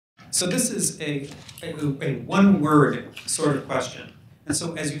So this is a one-word sort of question. And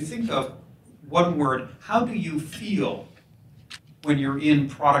so as you think of one word, how do you feel when you're in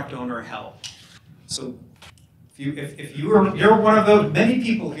product owner hell? So if you're one of the many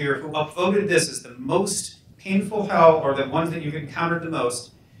people here who upvoted this as the most painful hell, or the ones that you've encountered the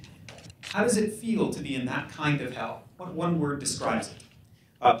most, how does it feel to be in that kind of hell? What one word describes it?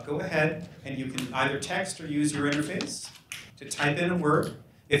 Go ahead and you can either text or use your interface to type in a word.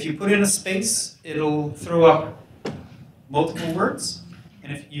 If you put in a space, it'll throw up multiple words.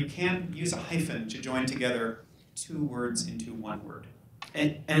 And if you can, use a hyphen to join together two words into one word.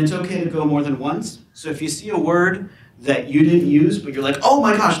 And it's okay to go more than once. So if you see a word that you didn't use, but you're like, oh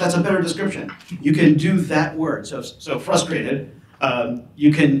my gosh, that's a better description, you can do that word. So frustrated,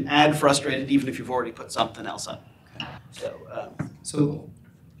 you can add frustrated even if you've already put something else up. So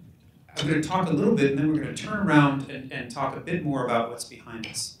I'm going to talk a little bit, and then we're going to turn around and talk a bit more about what's behind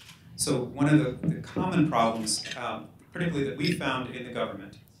us. So one of the common problems, particularly that we found in the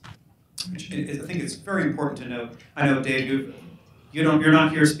government, which I think is very important to note. I know, Dave, you're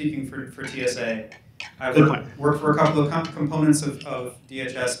not here speaking for TSA. I work for a couple of components of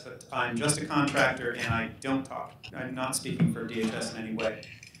DHS, but I'm just a contractor, and I don't talk. I'm not speaking for DHS in any way.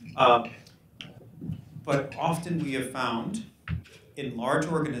 But often we have found in large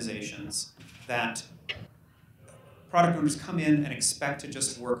organizations that product owners come in and expect to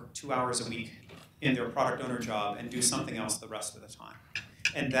just work 2 hours a week in their product owner job and do something else the rest of the time.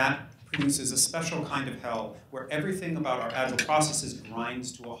 And that produces a special kind of hell where everything about our Agile processes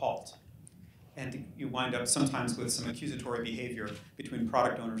grinds to a halt. And you wind up sometimes with some accusatory behavior between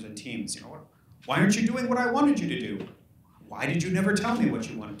product owners and teams. You know, why aren't you doing what I wanted you to do? Why did you never tell me what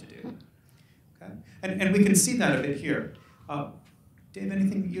you wanted to do? Okay? And we can see that a bit here. Dave,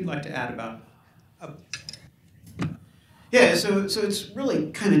 anything that you'd like to add about? Yeah, so it's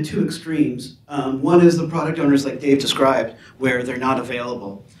really kind of two extremes. One is the product owners, like Dave described, where they're not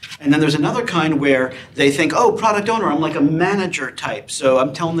available. And then there's another kind where they think, oh, product owner, I'm like a manager type, so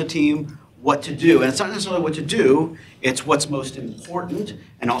I'm telling the team what to do. And it's not necessarily what to do, it's what's most important,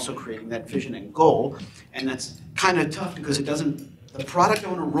 and also creating that vision and goal. And that's kind of tough because the product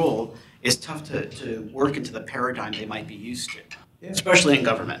owner role is tough to work into the paradigm they might be used to, especially in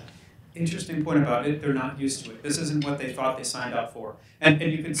government. Interesting point about it, they're not used to it. This isn't what they thought they signed up for. And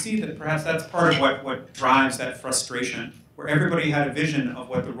you can see that perhaps that's part of what drives that frustration, where everybody had a vision of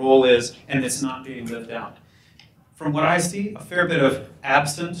what the role is and it's not being lived out. From what I see, a fair bit of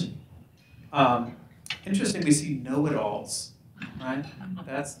absent. Interesting, we see know-it-alls, right?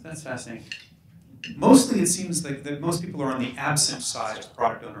 That's fascinating. Mostly it seems like that most people are on the absent side of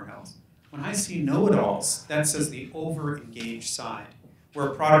product owner health. When I see know-it-alls, that says the over-engaged side, where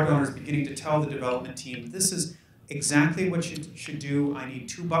a product owner is beginning to tell the development team, this is exactly what you should do. I need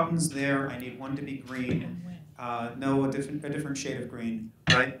 2 buttons there. I need one to be green. No, a different shade of green,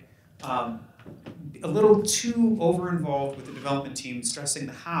 right? A little too over-involved with the development team, stressing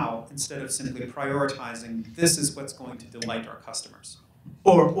the how instead of simply prioritizing, this is what's going to delight our customers.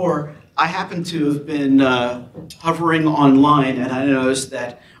 Or I happen to have been hovering online, and I noticed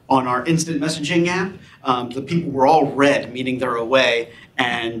that on our instant messaging app, the people were all red, meaning they're away,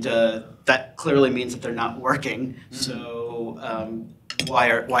 and that clearly means that they're not working. Mm-hmm. So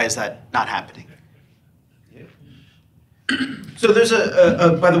why is that not happening? Yeah. So there's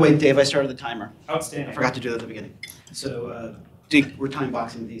by the way, Dave, I started the timer. Outstanding. I forgot to do that at the beginning. So we're time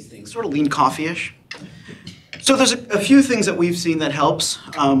boxing these things, sort of lean coffee-ish. So there's a few things that we've seen that helps.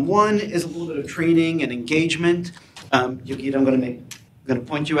 One is a little bit of training and engagement. Yukita, I'm going to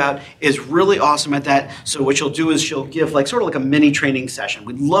point you out, is really awesome at that. So what she'll do is she'll give sort of like a mini training session.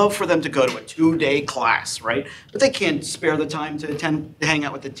 We'd love for them to go to a 2-day class, right? But they can't spare the time to hang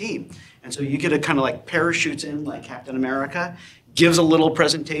out with the team. And so Yukita kind of like parachutes in like Captain America, gives a little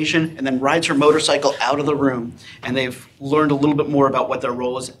presentation, and then rides her motorcycle out of the room. And they've learned a little bit more about what their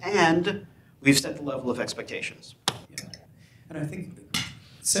role is, and we've set the level of expectations. Yeah. And I think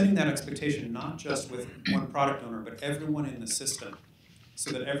setting that expectation not just with one product owner, but everyone in the system,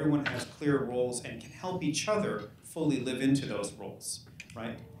 so that everyone has clear roles and can help each other fully live into those roles,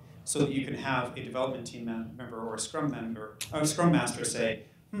 right? So that you can have a development team member or a Scrum Master say,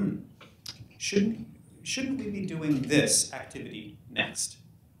 shouldn't we be doing this activity next?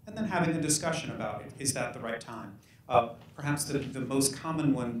 And then having a discussion about it. Is that the right time? Perhaps the most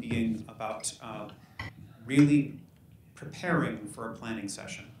common one being about really preparing for a planning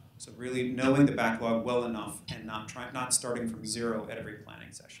session. So really knowing the backlog well enough and not starting from zero at every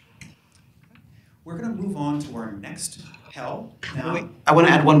planning session. We're going to move on to our next hell. Now, I want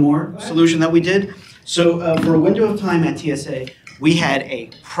to add one more solution that we did. So for a window of time at TSA, we had a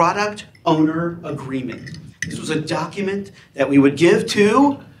product owner agreement. This was a document that we would give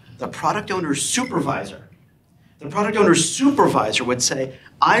to the product owner's supervisor. The product owner's supervisor would say,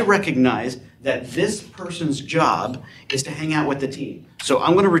 I recognize that this person's job is to hang out with the team. So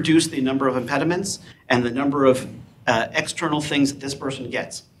I'm going to reduce the number of impediments and the number of external things that this person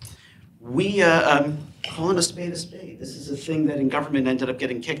gets. We calling a spade a spade. This is a thing that in government ended up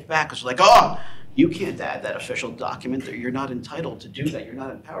getting kicked back. It's like, oh, you can't add that official document. You're not entitled to do that. You're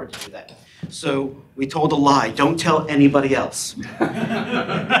not empowered to do that. So we told a lie. Don't tell anybody else.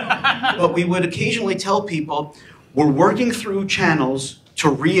 But we would occasionally tell people, we're working through channels to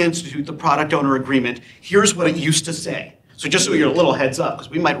reinstitute the product owner agreement. Here's what it used to say. So just so you're a little heads up, because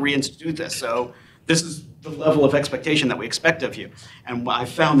we might reinstitute this. So this is the level of expectation that we expect of you. And I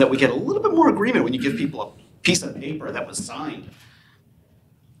found that we get a little bit more agreement when you give people a piece of paper that was signed.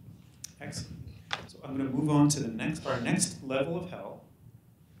 Excellent. So I'm going to move on to our next level of hell.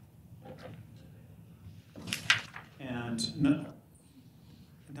 And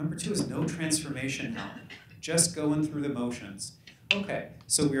number 2 is no transformation hell. Just going through the motions. Okay,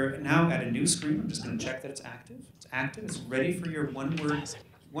 so we're now at a new screen. I'm just going to check that it's active. It's active. It's ready for your one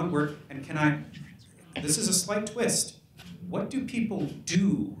word. And this is a slight twist. What do people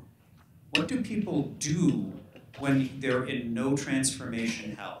do? What do people do when they're in no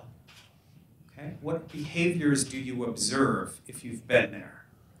transformation hell? Okay, what behaviors do you observe if you've been there?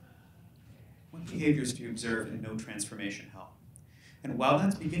 What behaviors do you observe in no transformation hell? And while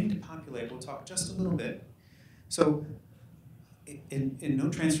that's beginning to populate, we'll talk just a little bit. So in no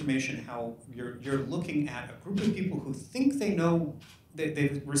transformation hell, you're looking at a group of people who think they know that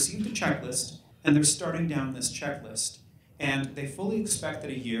they've received a checklist, and they're starting down this checklist. And they fully expect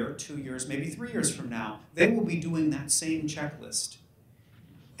that a year, 2 years, maybe 3 years from now, they will be doing that same checklist.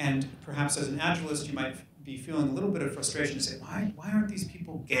 And perhaps as an Agilist, you might be feeling a little bit of frustration to say, why aren't these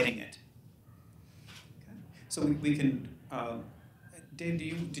people getting it? Okay. So we can,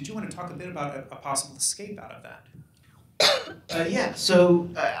 Dave, did you want to talk a bit about a possible escape out of that? Yeah, so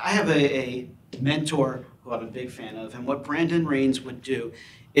I have a mentor who I'm a big fan of, and what Brandon Rains would do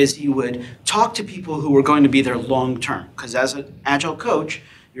is he would talk to people who were going to be there long term, because as an Agile coach,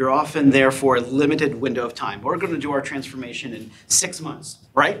 you're often there for a limited window of time. We're going to do our transformation in 6 months,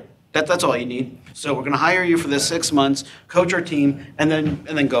 right? That's all you need. So we're going to hire you for this 6 months, coach our team, and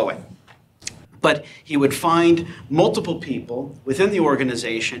then go away. But he would find multiple people within the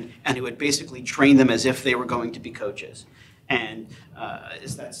organization, and he would basically train them as if they were going to be coaches. And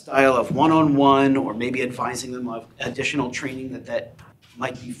is that style of one-on-one, or maybe advising them of additional training that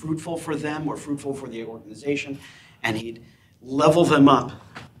might be fruitful for them or fruitful for the organization, and he'd level them up,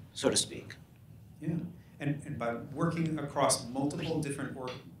 so to speak. Yeah, and by working across multiple different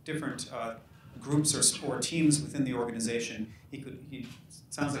groups or teams within the organization, he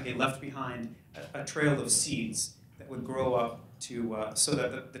sounds like he left behind a trail of seeds that would grow up to so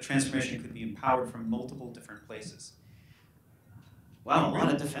that the transformation could be empowered from multiple different places. Wow, a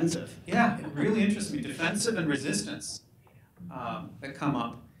lot of defensive. Yeah, it really interests me. Defensive and resistance that come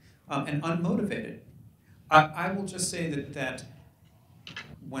up, and unmotivated. I will just say that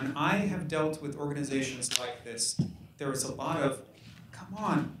when I have dealt with organizations like this, there is a lot of, come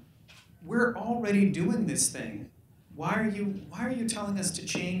on, we're already doing this thing. Why are you telling us to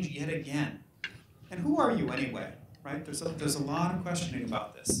change yet again? And who are you anyway? Right? There's a lot of questioning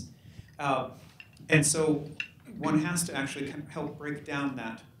about this, and so one has to actually kind of help break down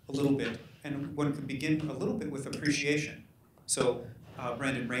that a little bit, and one could begin a little bit with appreciation. So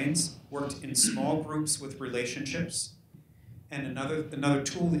Brandon Rains worked in small groups with relationships, and another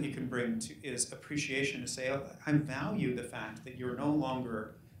tool that you can bring to is appreciation, to say, oh, I value the fact that you're no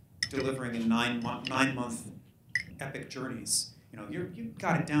longer delivering in 9 month epic journeys. You know, you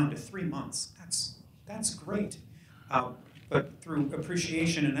got it down to 3 months. That's great. But through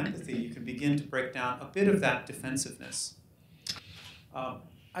appreciation and empathy, you can begin to break down a bit of that defensiveness.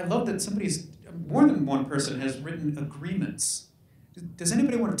 I love that more than one person has written agreements. Does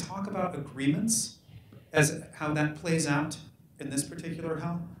anybody want to talk about agreements as how that plays out in this particular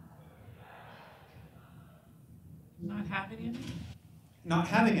hell? Not having any? Not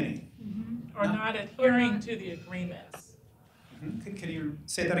having any. Mm-hmm. Or not adhering to the agreements. Mm-hmm. Can you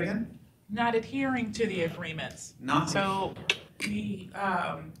say that again? Not adhering to the agreements. So we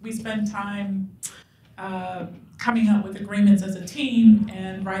spend time coming up with agreements as a team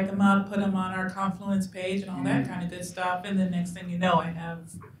and write them up, put them on our Confluence page and all that kind of good stuff. And then next thing you know, I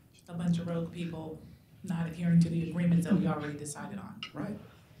have a bunch of rogue people not adhering to the agreements that we already decided on. Right.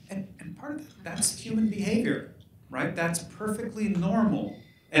 And part of that's human behavior, right? That's perfectly normal.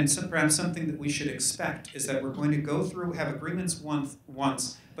 And perhaps something that we should expect is that we're going to go through, have agreements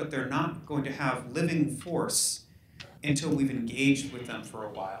once, but they're not going to have living force until we've engaged with them for a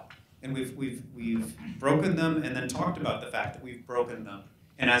while. And we've broken them and then talked about the fact that we've broken them.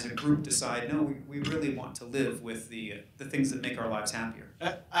 And as a group decide, no, we really want to live with the things that make our lives happier.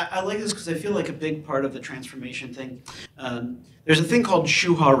 I like this because I feel like a big part of the transformation thing. There's a thing called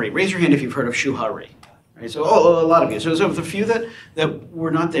shuhari. Raise your hand if you've heard of shuhari. Right? So, a lot of you. So the few that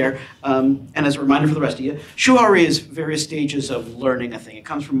were not there, and as a reminder for the rest of you, shuhari is various stages of learning a thing. It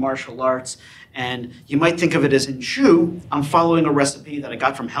comes from martial arts, and you might think of it as in shu, I'm following a recipe that I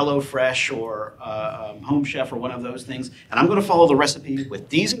got from HelloFresh or Home Chef or one of those things, and I'm going to follow the recipe with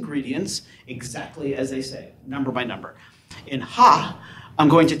these ingredients exactly as they say, number by number. In ha, I'm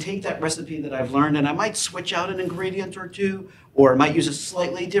going to take that recipe that I've learned and I might switch out an ingredient or two, or I might use a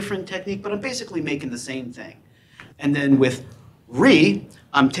slightly different technique, but I'm basically making the same thing. And then with re,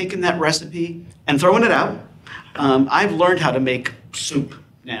 I'm taking that recipe and throwing it out. I've learned how to make soup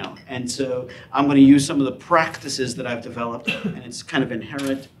now, and so I'm going to use some of the practices that I've developed, and it's kind of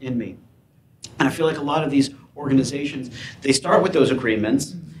inherent in me. And I feel like a lot of these organizations, they start with those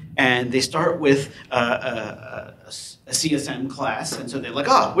agreements, and they start with a CSM class, and so they're like,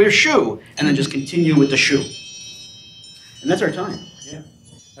 oh, we're shu, and then just continue with the shu. And that's our time. Yeah,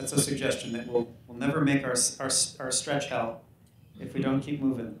 that's a suggestion that we'll never make our stretch hell if we don't keep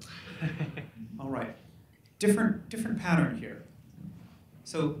moving. All right, different pattern here.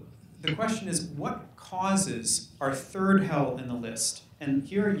 So the question is, what causes our third hell in the list? And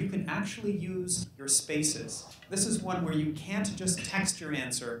here you can actually use your spaces. This is one where you can't just text your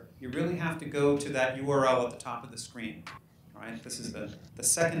answer. You really have to go to that URL at the top of the screen. All right, this is the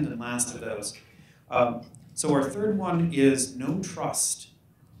second and last of those. So our third one is no trust.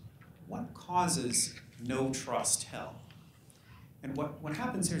 What causes no trust hell? And what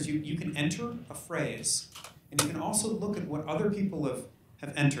happens here is you can enter a phrase, and you can also look at what other people have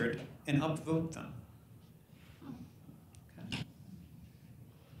entered and upvote them. Okay.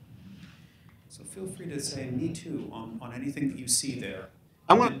 So feel free to say me too on anything that you see there.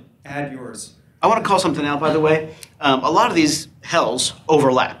 I want to add yours. I want to call something out, by the way. A lot of these hells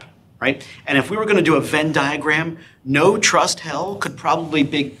overlap, right? And if we were going to do a Venn diagram, no trust hell could probably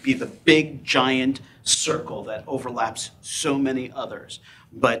be the big giant circle that overlaps so many others.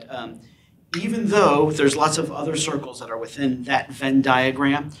 But even though there's lots of other circles that are within that Venn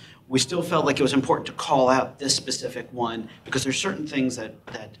diagram, we still felt like it was important to call out this specific one because there's certain things that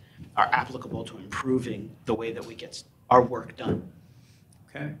are applicable to improving the way that we get our work done.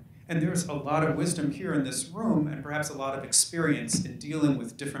 Okay. And there's a lot of wisdom here in this room and perhaps a lot of experience in dealing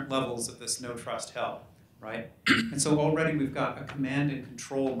with different levels of this no trust hell, right? And so already we've got a command and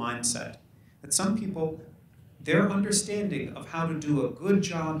control mindset that some people, their understanding of how to do a good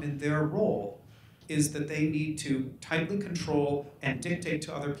job in their role is that they need to tightly control and dictate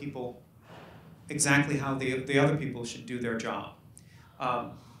to other people exactly how the other people should do their job.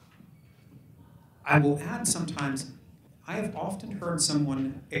 I will add sometimes, I have often heard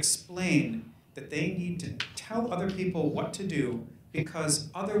someone explain that they need to tell other people what to do because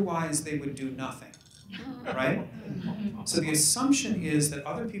otherwise they would do nothing, right? So the assumption is that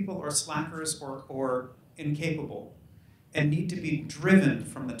other people are slackers or incapable and need to be driven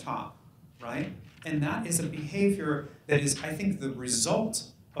from the top, right? And that is a behavior that is, I think, the result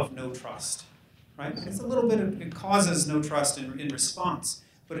of no trust, right? It's a little bit of, it causes no trust in response,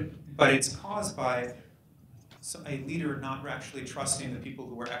 but it's caused by a leader not actually trusting the people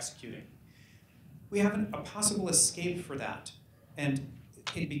who are executing. We have a possible escape for that, and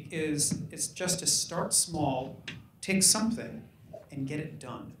it's just to start small, take something, and get it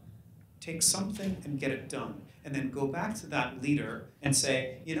done. Take something and get it done, and then go back to that leader and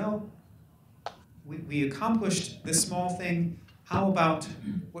say, you know, we accomplished this small thing. How about,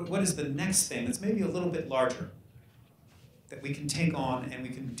 what is the next thing that's maybe a little bit larger that we can take on and we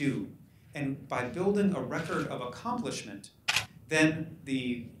can do? And by building a record of accomplishment, then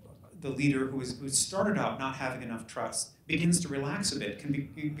the leader who started out not having enough trust begins to relax a bit,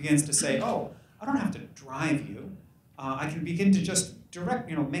 begins to say, oh, I don't have to drive you. I can begin to just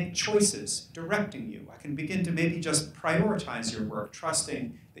direct, make choices, directing you. I can begin to maybe just prioritize your work,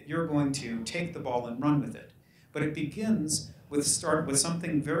 trusting that you're going to take the ball and run with it. But it begins with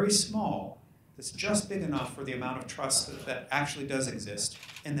something very small that's just big enough for the amount of trust that actually does exist,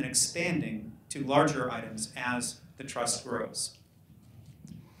 and then expanding to larger items as the trust grows.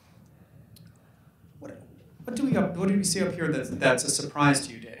 What do we see up here that's a surprise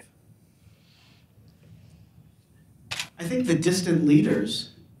to you, Dave? I think the distant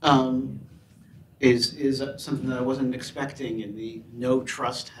leaders, is something that I wasn't expecting in the no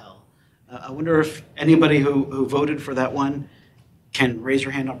trust hell. I wonder if anybody who voted for that one can raise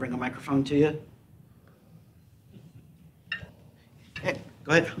your hand. I'll bring a microphone to you. Hey,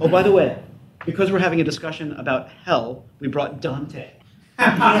 go ahead. Oh, by the way, because we're having a discussion about hell, we brought Dante.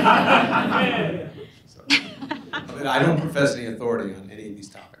 I mean, I don't profess any authority on any of these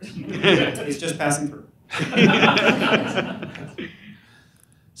topics. He's just passing through.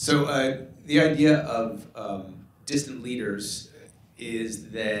 So the idea of distant leaders is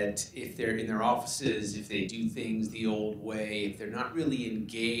that if they're in their offices, if they do things the old way, if they're not really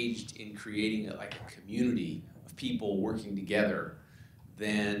engaged in creating a community of people working together,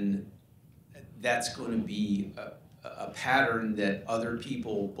 then that's going to be a pattern that other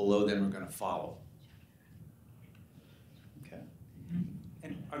people below them are going to follow. Okay.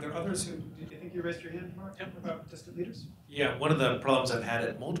 And are there others who, did you think you raised your hand, Mark, about distant leaders? Yeah, one of the problems I've had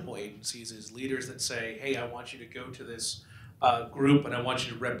at multiple agencies is leaders that say, hey, I want you to go to this group and I want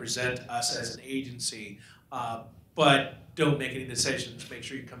you to represent us as an agency, but don't make any decisions. Make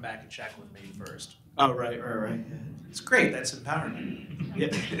sure you come back and check with me first. Oh, right. It's great, that's empowerment. Yeah.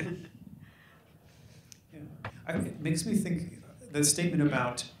 It makes me think the statement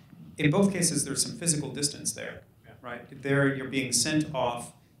about, in both cases, there's some physical distance there, right? There you're being sent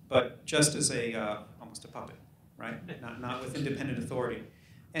off, but just as almost a puppet, right? Not with independent authority.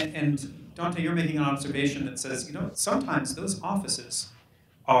 And Dante, you're making an observation that says, sometimes those offices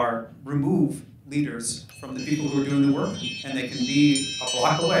remove leaders from the people who are doing the work, and they can be a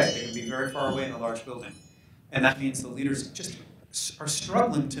block away, they can be very far away in a large building. And that means the leaders just are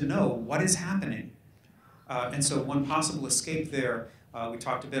struggling to know what is happening. And so one possible escape there, we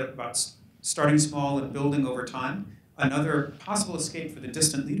talked a bit about starting small and building over time. Another possible escape for the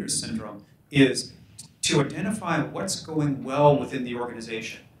distant leaders syndrome is to identify what's going well within the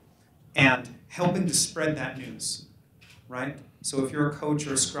organization and helping to spread that news, right? So if you're a coach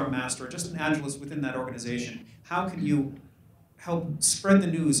or a scrum master or just an agilist within that organization, how can you help spread the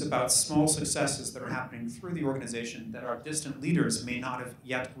news about small successes that are happening through the organization that our distant leaders may not have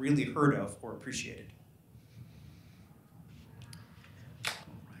yet really heard of or appreciated?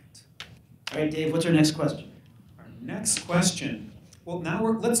 All right, Dave, what's our next question? Our next question. Well, now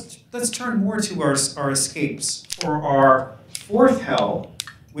let's turn more to our escapes for our fourth hell,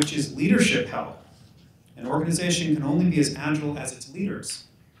 which is leadership hell. An organization can only be as agile as its leaders.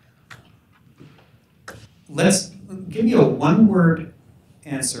 Give me a one-word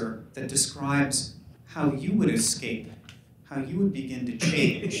answer that describes how you would escape, how you would begin to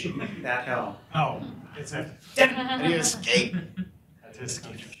change that hell. Oh, it's a How do you escape?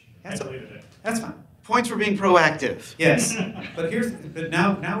 That's fine. Points for being proactive. Yes, but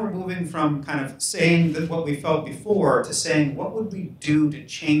now we're moving from kind of saying that what we felt before to saying what would we do to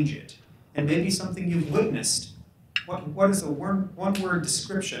change it, and maybe something you've witnessed. What is a one-word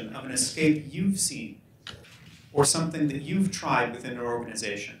description of an escape you've seen, or something that you've tried within an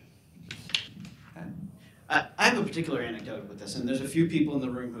organization? Okay. I have a particular anecdote with this, and there's a few people in the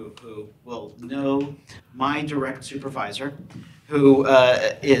room who will know my direct supervisor, who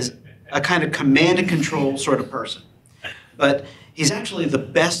is a kind of command and control sort of person. But he's actually the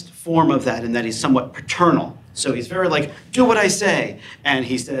best form of that in that he's somewhat paternal. So he's very like, do what I say. And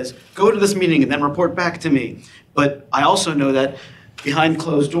he says, go to this meeting and then report back to me. But I also know that behind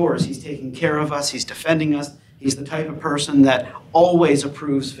closed doors, he's taking care of us, he's defending us. He's the type of person that always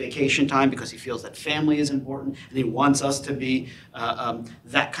approves vacation time because he feels that family is important and he wants us to be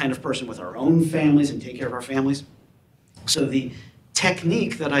that kind of person with our own families and take care of our families. So the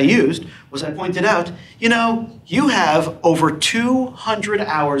technique that I used was I pointed out, you have over 200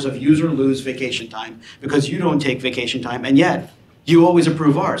 hours of use or lose vacation time because you don't take vacation time, and yet you always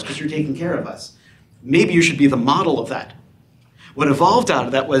approve ours because you're taking care of us. Maybe you should be the model of that. What evolved out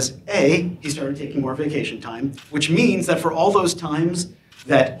of that was, A, he started taking more vacation time, which means that for all those times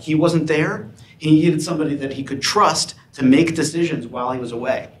that he wasn't there, he needed somebody that he could trust to make decisions while he was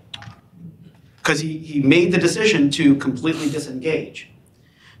away. Because he made the decision to completely disengage.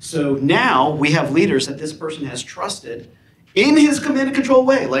 So now we have leaders that this person has trusted in his command and control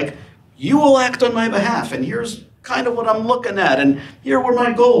way. Like, you will act on my behalf, and here's kind of what I'm looking at, and here were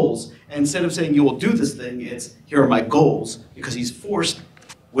my goals. And instead of saying you will do this thing, it's here are my goals, because he's forced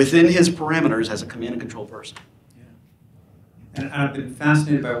within his parameters as a command and control person. Yeah. And I've been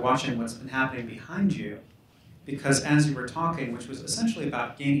fascinated by watching what's been happening behind you. Because as you were talking, which was essentially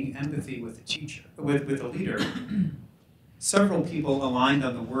about gaining empathy with the teacher, with the leader, several people aligned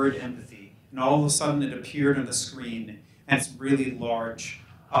on the word empathy, and all of a sudden it appeared on the screen, and it's really large.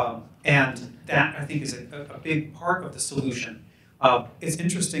 And that, I think, is a big part of the solution. It's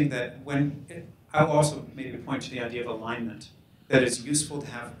interesting that I'll also maybe point to the idea of alignment, that it's useful to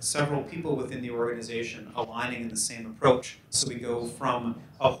have several people within the organization aligning in the same approach. So we go from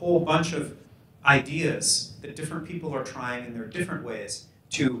a whole bunch of ideas that different people are trying in their different ways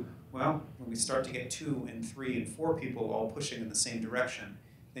to, well, when we start to get 2 and 3 and 4 people all pushing in the same direction,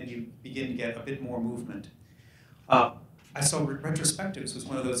 then you begin to get a bit more movement. I saw retrospectives was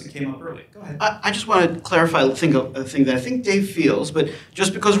one of those that came up early. Go ahead. I just want to clarify a thing that I think Dave feels, but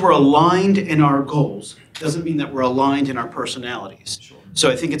just because we're aligned in our goals doesn't mean that we're aligned in our personalities. Sure. So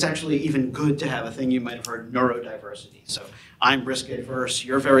I think it's actually even good to have a thing you might have heard, neurodiversity. So I'm risk adverse,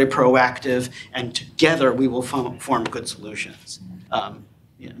 you're very proactive, and together we will form good solutions.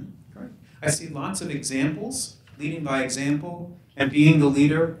 Yeah. Right. I see lots of examples, leading by example, and being the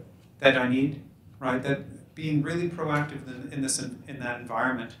leader that I need, right? That being really proactive in that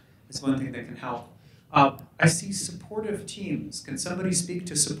environment is one thing that can help. I see supportive teams. Can somebody speak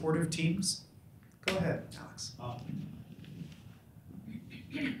to supportive teams? Go ahead, Alex.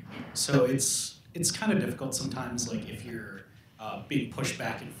 So it's kind of difficult sometimes, like if you're being pushed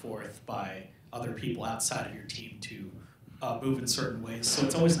back and forth by other people outside of your team to move in certain ways. So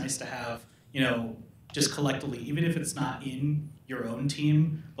it's always nice to have, just collectively, even if it's not in your own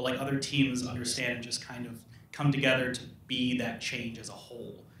team, but like other teams understand and just kind of come together to be that change as a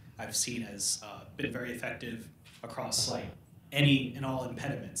whole. I've seen has been very effective across like any and all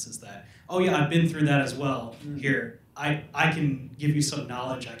impediments. Is that, oh yeah, I've been through that as well. Here, I can give you some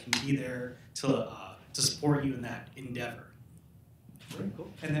knowledge. I can be there to support you in that endeavor. Very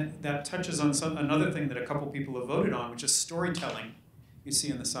cool. And that touches on another thing that a couple people have voted on, which is storytelling. You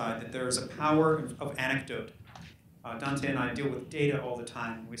see on the side that there is a power of anecdote. Dante and I deal with data all the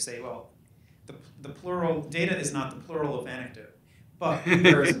time. We say, well, the plural, data is not the plural of anecdote, but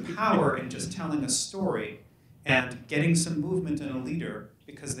there is a power in just telling a story and getting some movement in a leader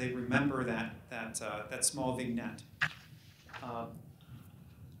because they remember that small vignette. All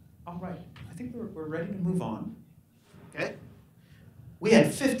right, I think we're ready to move on. Okay. We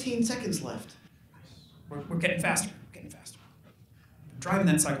had 15 seconds left. We're getting faster, driving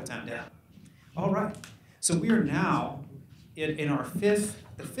that cycle time down. All right, so we are now in our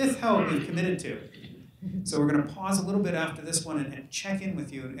the fifth hell we've committed to. So we're going to pause a little bit after this one and check in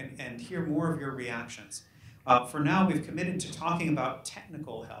with you and hear more of your reactions. For now, we've committed to talking about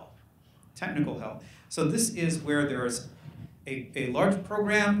technical hell. Technical hell. So this is where there's a large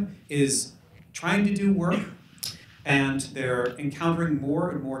program is trying to do work, and they're encountering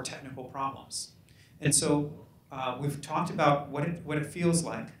more and more technical problems. And so we've talked about what it feels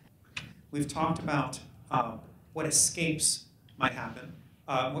like. We've talked about what escapes might happen,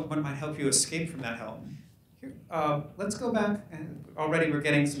 what might help you escape from that hell. Here, let's go back, and already we're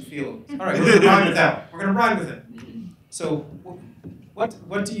getting some feelings. All right, we're going to ride with that. We're going to ride with it. So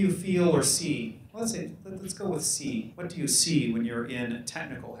what do you feel or see? Well, let's go with see. What do you see when you're in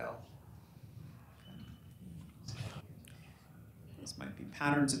technical hell? This might be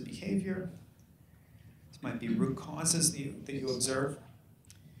patterns of behavior. This might be root causes that you observe.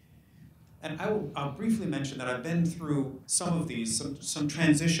 And I'll briefly mention that I've been through some of these, some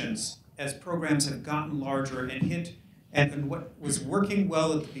transitions as programs have gotten larger and what was working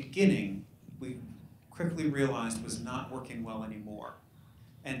well at the beginning, we quickly realized was not working well anymore.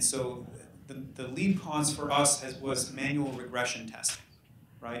 And so the lead cause for us was manual regression testing,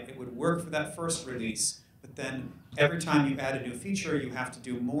 right? It would work for that first release, but then every time you add a new feature, you have to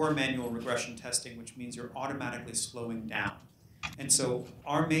do more manual regression testing, which means you're automatically slowing down. And so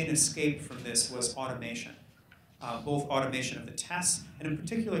our main escape from this was automation, both automation of the tests and in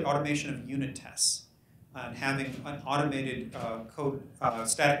particular automation of unit tests, and having an automated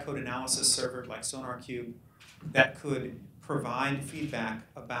static code analysis server like SonarQube that could provide feedback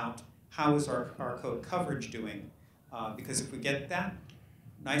about how is our code coverage doing, because if we get that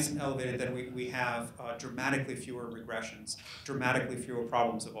nice and elevated, then we have dramatically fewer regressions, dramatically fewer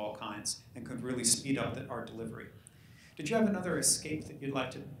problems of all kinds, and could really speed up our delivery. Did you have another escape that you'd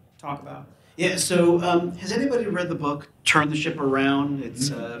like to talk about? Yeah, so has anybody read the book, Turn the Ship Around? It's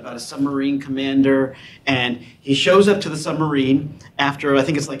about a submarine commander, and he shows up to the submarine after, I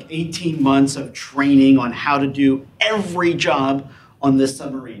think it's like 18 months of training on how to do every job on this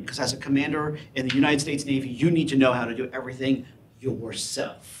submarine. Because as a commander in the United States Navy, you need to know how to do everything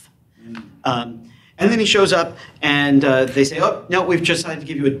yourself. And then he shows up, and they say, oh, no, we've just decided to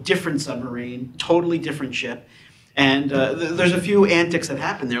give you a different submarine, totally different ship. And there's a few antics that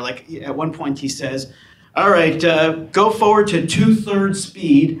happen there. Like at one point he says, all right, go forward to 2/3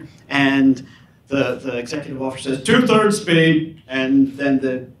 speed. And the executive officer says, 2/3 speed. And then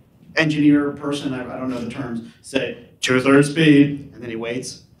the engineer person, I don't know the terms, say, 2/3 speed. And then he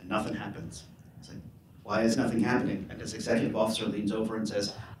waits and nothing happens. It's Why is nothing happening? And this executive officer leans over and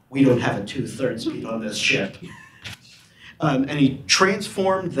says, we don't have a 2/3 speed on this ship. And he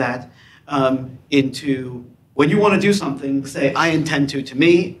transformed that into, when you want to do something, say, I intend to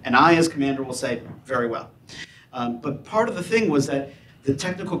me, and I as commander will say, very well. But part of the thing was that the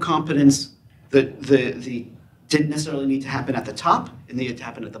technical competence, the didn't necessarily need to happen at the top, it needed to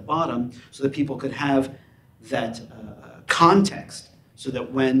happen at the bottom, so that people could have that context, so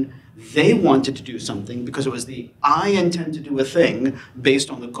that when they wanted to do something, because it was I intend to do a thing based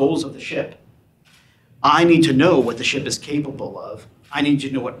on the goals of the ship, I need to know what the ship is capable of. I need to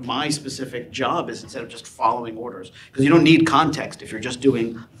know what my specific job is instead of just following orders. Because you don't need context if you're just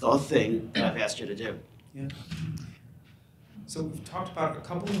doing the thing that I've asked you to do. Yeah. So we've talked about a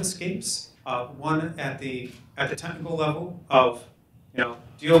couple of escapes. One at the technical level of,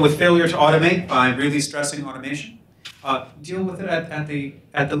 deal with failure to automate by really stressing automation. Deal with it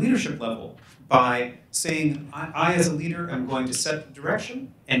at the leadership level by saying, I as a leader am going to set the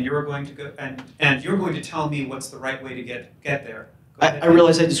direction, and you're going to go and you're going to tell me what's the right way to get there. I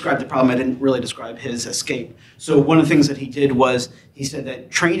realize I described the problem, I didn't really describe his escape. So one of the things that he did was, he said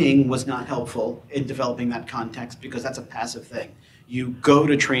that training was not helpful in developing that context because that's a passive thing. You go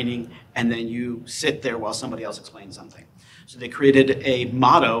to training and then you sit there while somebody else explains something. So they created a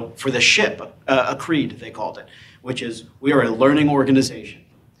motto for the ship, a creed they called it, which is, we are a learning organization.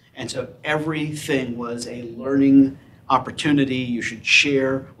 And so everything was a learning opportunity. You should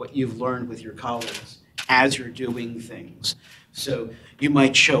share what you've learned with your colleagues as you're doing things. So you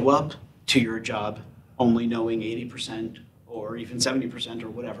might show up to your job only knowing 80% or even 70% or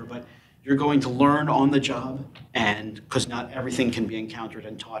whatever, but you're going to learn on the job, and because not everything can be encountered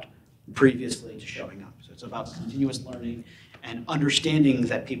and taught previously to showing up. So it's about continuous learning and understanding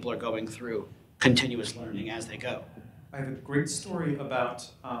that people are going through continuous learning as they go. I have a great story about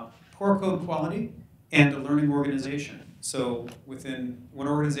poor code quality and a learning organization. So within one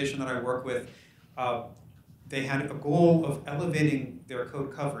organization that I work with, they had a goal of elevating their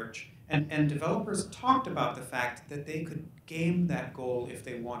code coverage. And developers talked about the fact that they could game that goal if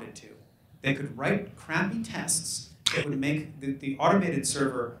they wanted to. They could write crappy tests that would make the automated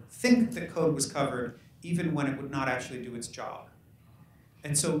server think that code was covered even when it would not actually do its job.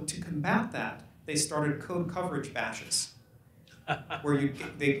 And so to combat that, they started code coverage bashes, where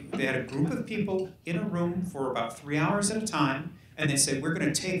they had a group of people in a room for about 3 hours at a time, and they say, we're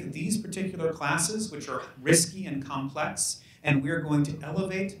going to take these particular classes, which are risky and complex, and we're going to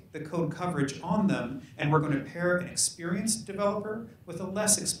elevate the code coverage on them, and we're going to pair an experienced developer with a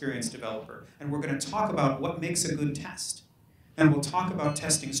less experienced developer, and we're going to talk about what makes a good test, and we'll talk about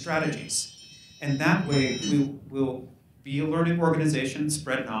testing strategies. And that way, we'll be a learning organization,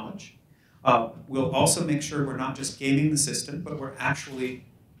 spread knowledge. We'll also make sure we're not just gaming the system, but we're actually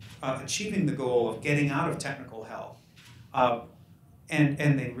achieving the goal of getting out of technical hell.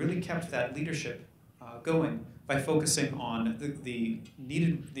 And they really kept that leadership going by focusing on the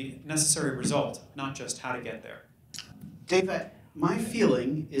necessary result, not just how to get there. Dave, my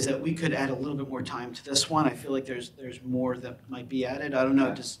feeling is that we could add a little bit more time to this one. I feel like there's more that might be added. I don't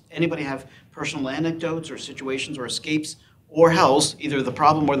know, does anybody have personal anecdotes or situations or escapes or hells, either the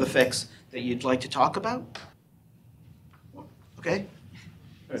problem or the fix, that you'd like to talk about? Okay.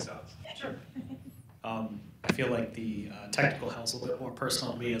 Sure. I feel like the technical hell's a little bit more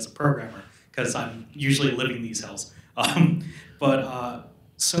personal to me as a programmer, because I'm usually living these hells.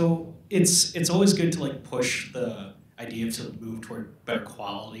 So it's always good to like push the idea to move toward better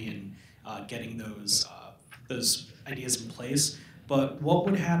quality and getting those ideas in place. But what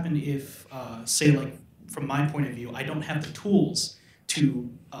would happen if, say, like from my point of view, I don't have the tools to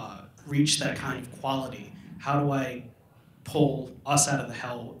reach that kind of quality? How do I pull us out of the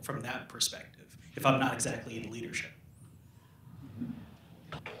hell from that perspective if I'm not exactly in leadership?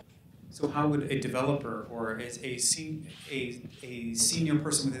 So how would a developer or a senior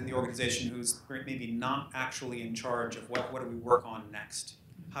person within the organization who's maybe not actually in charge of what do we work on next,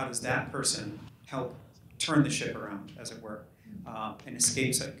 how does that person help turn the ship around, as it were, and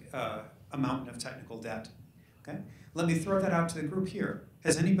escapes a mountain of technical debt? Okay? Let me throw that out to the group here.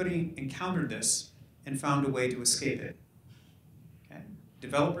 Has anybody encountered this and found a way to escape it? Okay?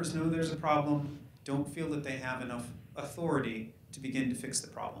 Developers know there's a problem, don't feel that they have enough authority to begin to fix the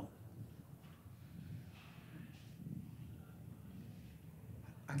problem.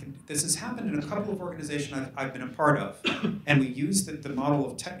 This has happened in a couple of organizations I've been a part of, and we use the model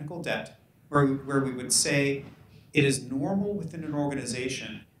of technical debt, where we would say it is normal within an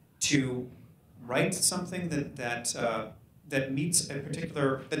organization to write something that meets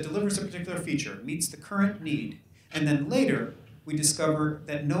that delivers a particular feature, meets the current need, and then later we discover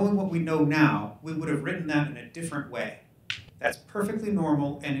that knowing what we know now, we would have written that in a different way. That's perfectly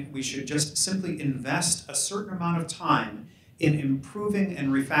normal, and we should just simply invest a certain amount of time in improving and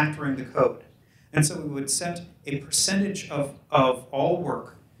refactoring the code. And so we would set a percentage of all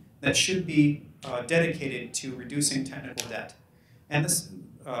work that should be dedicated to reducing technical debt. And this,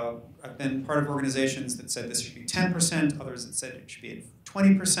 I've been part of organizations that said this should be 10%, others that said it should be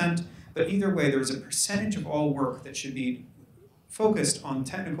 20%, but either way, there's a percentage of all work that should be focused on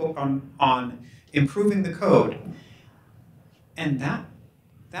on improving the code. And that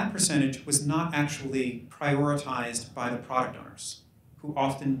percentage was not actually prioritized by the product owners, who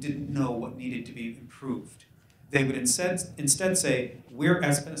often didn't know what needed to be improved. They would instead say, we're,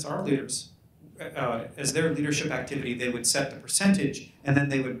 as our leaders, as their leadership activity, they would set the percentage, and then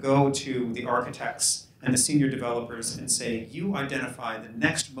they would go to the architects and the senior developers and say, you identify the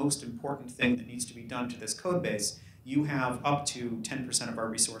next most important thing that needs to be done to this code base. You have up to 10% of our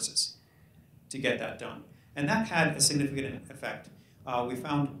resources to get that done. And that had a significant effect. We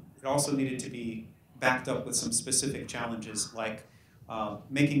found it also needed to be backed up with some specific challenges, like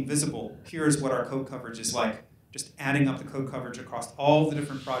making visible, here's what our code coverage is like, just adding up the code coverage across all the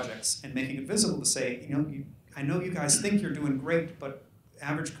different projects and making it visible to say, I know you guys think you're doing great, but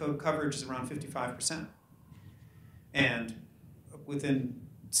average code coverage is around 55%. And within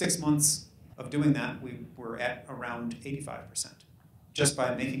 6 months of doing that, we were at around 85%, just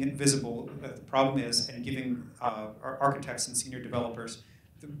by making it visible. The problem is, and giving our architects and senior developers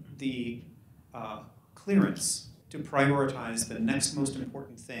the clearance to prioritize the next most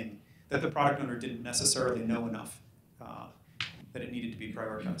important thing that the product owner didn't necessarily know enough that it needed to be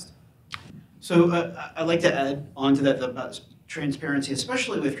prioritized. So I'd like to add on to that about transparency,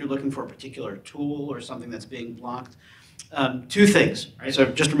 especially if you're looking for a particular tool or something that's being blocked. Two things, right? So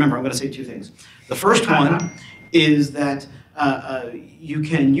just remember, I'm going to say two things. The first one is that you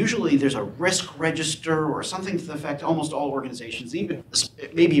can usually, there's a risk register or something to the effect, almost all organizations, even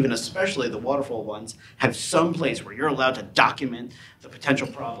maybe even especially the waterfall ones, have some place where you're allowed to document the potential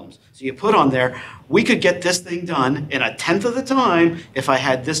problems. So you put on there, we could get this thing done in 1/10 of the time if I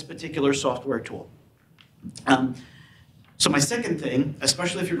had this particular software tool. So my second thing,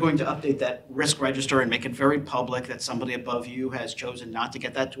 especially if you're going to update that risk register and make it very public that somebody above you has chosen not to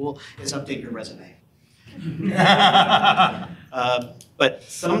get that tool, is update your resume. But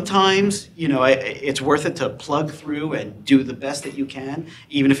sometimes, it's worth it to plug through and do the best that you can,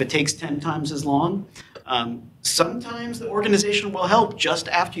 even if it takes 10 times as long. Sometimes the organization will help just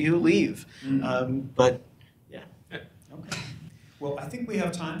after you leave. But yeah. Okay. Well, I think we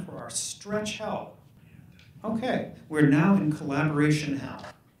have time for our stretch hell. Okay, we're now in collaboration hell.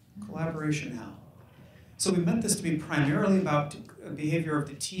 Collaboration hell. So we meant this to be primarily about behavior of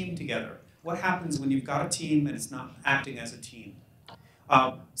the team together. What happens when you've got a team and it's not acting as a team?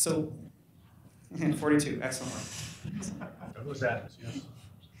 42, excellent. That was that, yes.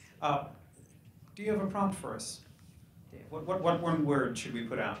 Do you have a prompt for us, Dave? What one word should we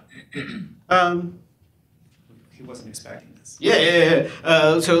put out? He wasn't expecting this. Yeah.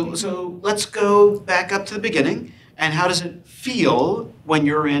 So let's go back up to the beginning. And how does it feel when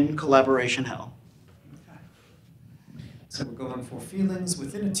you're in collaboration hell? Okay. So we're going for feelings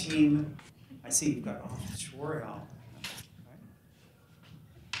within a team. I see you've got sure hell.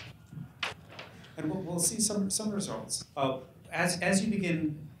 Okay. And we'll see some results. As you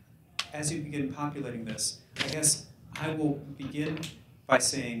begin populating this, I guess I will begin by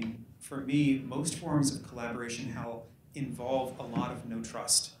saying, for me, most forms of collaboration hell involve a lot of no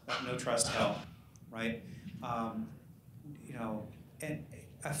trust, that no trust hell, right? And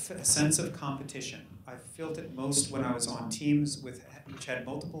a sense of competition. I felt it most when I was on teams which had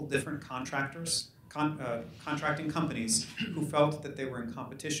multiple different contractors, contracting companies who felt that they were in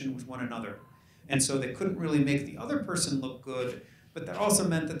competition with one another. And so they couldn't really make the other person look good, but that also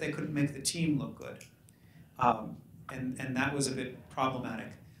meant that they couldn't make the team look good. And that was a bit problematic.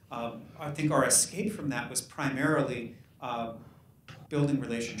 I think our escape from that was primarily building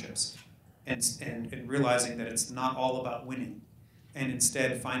relationships and realizing that it's not all about winning, and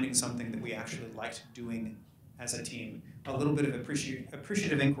instead finding something that we actually liked doing as a team. A little bit of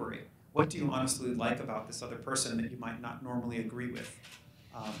appreciative inquiry. What do you honestly like about this other person that you might not normally agree with?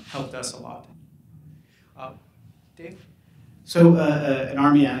 Helped us a lot. Dave? So an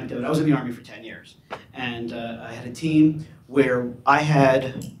Army anecdote, I was in the Army for 10 years, and I had a team where I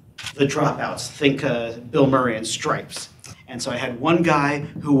had the dropouts, think Bill Murray and Stripes. And so I had one guy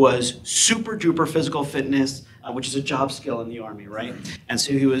who was super duper physical fitness, which is a job skill in the Army, right? And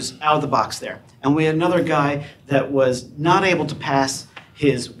so he was out of the box there. And we had another guy that was not able to pass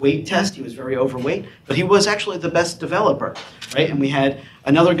his weight test. He was very overweight, but he was actually the best developer, right? And we had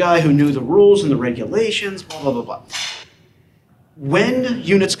another guy who knew the rules and the regulations, blah, blah, blah, blah. When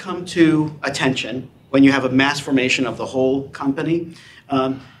units come to attention, when you have a mass formation of the whole company,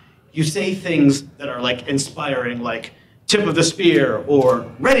 you say things that are like inspiring, like tip of the spear, or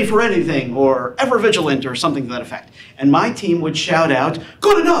ready for anything, or ever vigilant, or something to that effect. And my team would shout out,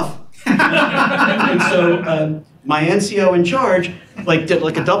 good enough! And so my NCO in charge did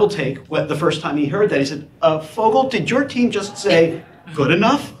like a double take the first time he heard that. He said, Fogel, did your team just say good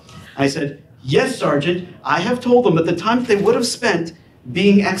enough? I said, yes, Sergeant. I have told them that the time that they would have spent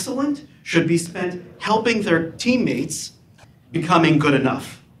being excellent should be spent helping their teammates becoming good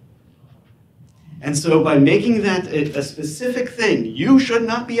enough. And so by making that a specific thing, you should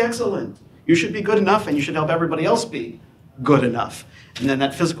not be excellent. You should be good enough, and you should help everybody else be good enough. And then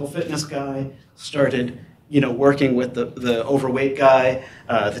that physical fitness guy started, working with the overweight guy.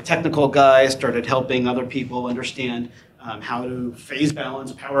 The technical guy started helping other people understand how to phase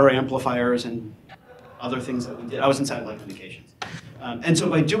balance power amplifiers and other things that we did. I was in satellite communications. And so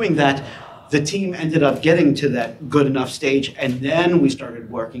by doing that, the team ended up getting to that good enough stage, and then we started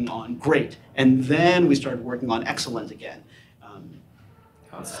working on great, and then we started working on excellent again.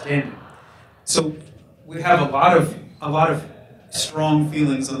 Outstanding. So we have a lot of strong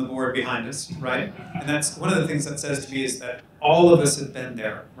feelings on the board behind us, right? And that's one of the things that says to me is that all of us have been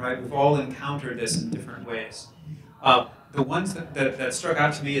there, right? We've all encountered this in different ways. The ones that struck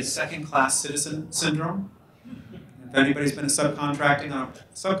out to me is second-class citizen syndrome. If anybody's been a subcontractor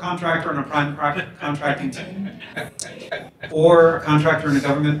on a prime contracting team, or a contractor in a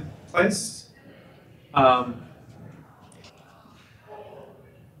government place, I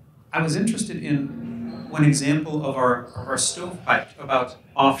was interested in one example of our stovepipe about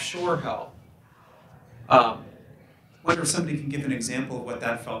offshore help. Wonder if somebody can give an example of what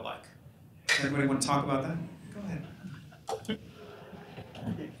that felt like. Anybody want to talk about that? Go ahead.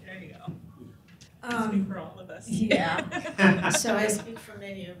 There you go. Speak for all of us. Yeah. So I speak for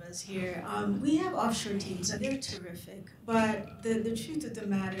many of us here. We have offshore teams, and they're terrific. But the truth of the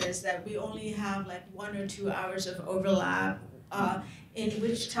matter is that we only have like 1 or 2 hours of overlap, in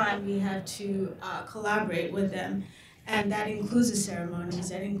which time we have to collaborate with them. And that includes the ceremonies,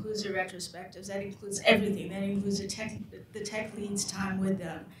 that includes the retrospectives, that includes everything. That includes the tech lead's time with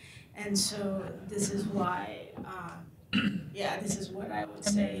them. And so this is why, this is what I would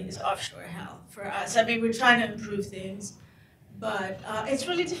say is offshore hell for us. I mean, we're trying to improve things, but it's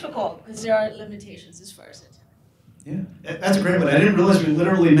really difficult because there are limitations as far as it. Yeah, that's a great one. I didn't realize we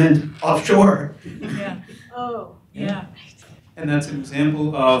literally meant offshore. Yeah. Oh. Yeah. And that's an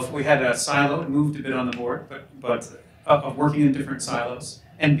example of, we had a silo, moved a bit on the board, but of working in different silos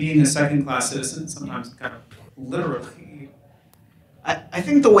and being a second-class citizen, sometimes kind of literally. I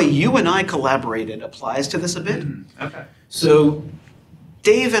think the way you and I collaborated applies to this a bit. Okay. So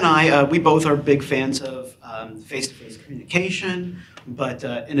Dave and I, we both are big fans of face-to-face communication, but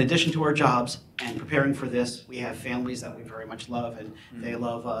in addition to our jobs and preparing for this, we have families that we very much love, and they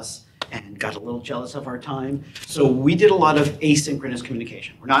love us and got a little jealous of our time. So we did a lot of asynchronous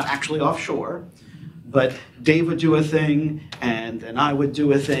communication. We're not actually offshore, but Dave would do a thing, and then I would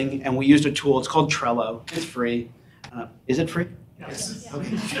do a thing, and we used a tool. It's called Trello. It's free. Is it free? Yes.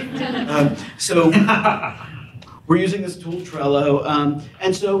 Okay. So we're using this tool, Trello,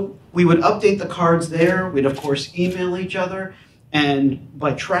 and so we would update the cards there. We'd, of course, email each other, and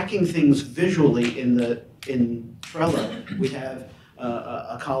by tracking things visually in Trello, we have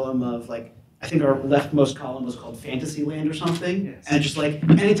a column of, like, I think our leftmost column was called Fantasyland or something, Yes. and just like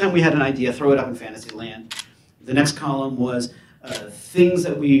anytime we had an idea, throw it up in Fantasyland. The next column was things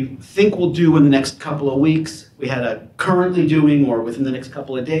that we think we'll do in the next couple of weeks. We had a currently doing or within the next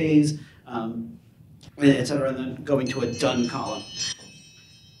couple of days, et cetera, and then going to a done column.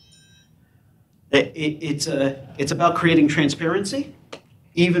 It's about creating transparency,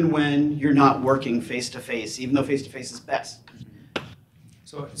 even when you're not working face-to-face, even though face-to-face is best.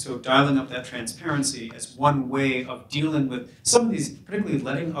 So dialing up that transparency as one way of dealing with some of these, particularly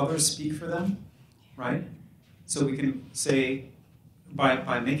letting others speak for them, right? So we can say,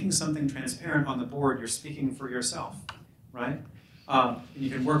 by making something transparent on the board, you're speaking for yourself, right? And you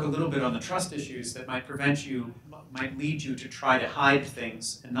can work a little bit on the trust issues that might might lead you to try to hide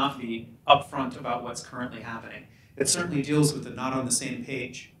things and not be upfront about what's currently happening. It certainly deals with the not on the same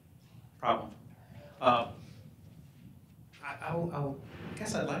page problem. I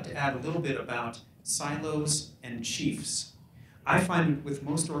guess I'd like to add a little bit about silos and chiefs. I find with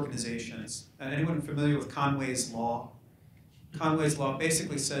most organizations, and anyone familiar with Conway's Law? Conway's Law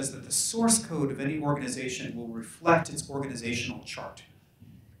basically says that the source code of any organization will reflect its organizational chart.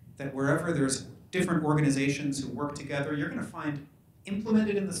 that wherever there's different organizations who work together, you're going to find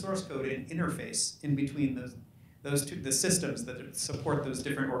implemented in the source code an interface in between the systems that support those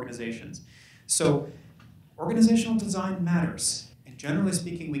different organizations. So organizational design matters, and generally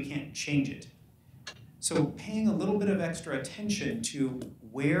speaking, we can't change it. So paying a little bit of extra attention to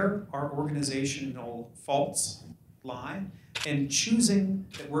where our organizational faults lie, and choosing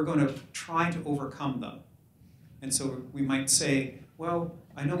that we're going to try to overcome them. And so we might say, well,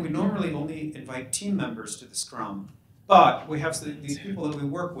 I know we normally only invite team members to the Scrum, but we have these people that we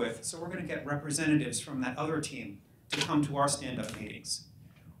work with, so we're going to get representatives from that other team to come to our stand-up meetings,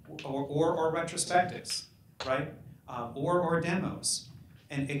 or retrospectives, right? Or demos,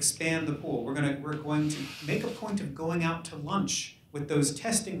 and expand the pool. We're going to make a point of going out to lunch with those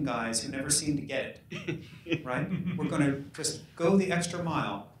testing guys who never seem to get it, right? We're going to just go the extra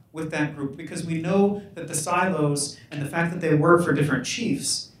mile with that group because we know that the silos and the fact that they work for different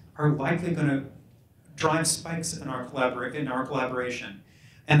chiefs are likely going to drive spikes in our collaboration.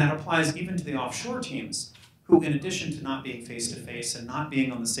 And that applies even to the offshore teams who, in addition to not being face-to-face and not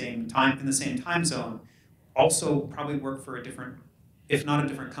being on the same time, in the same time zone, also probably work for a different, if not a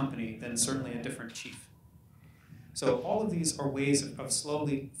different company, then certainly a different chief. So all of these are ways of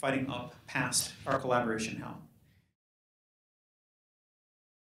slowly fighting up past our collaboration hell.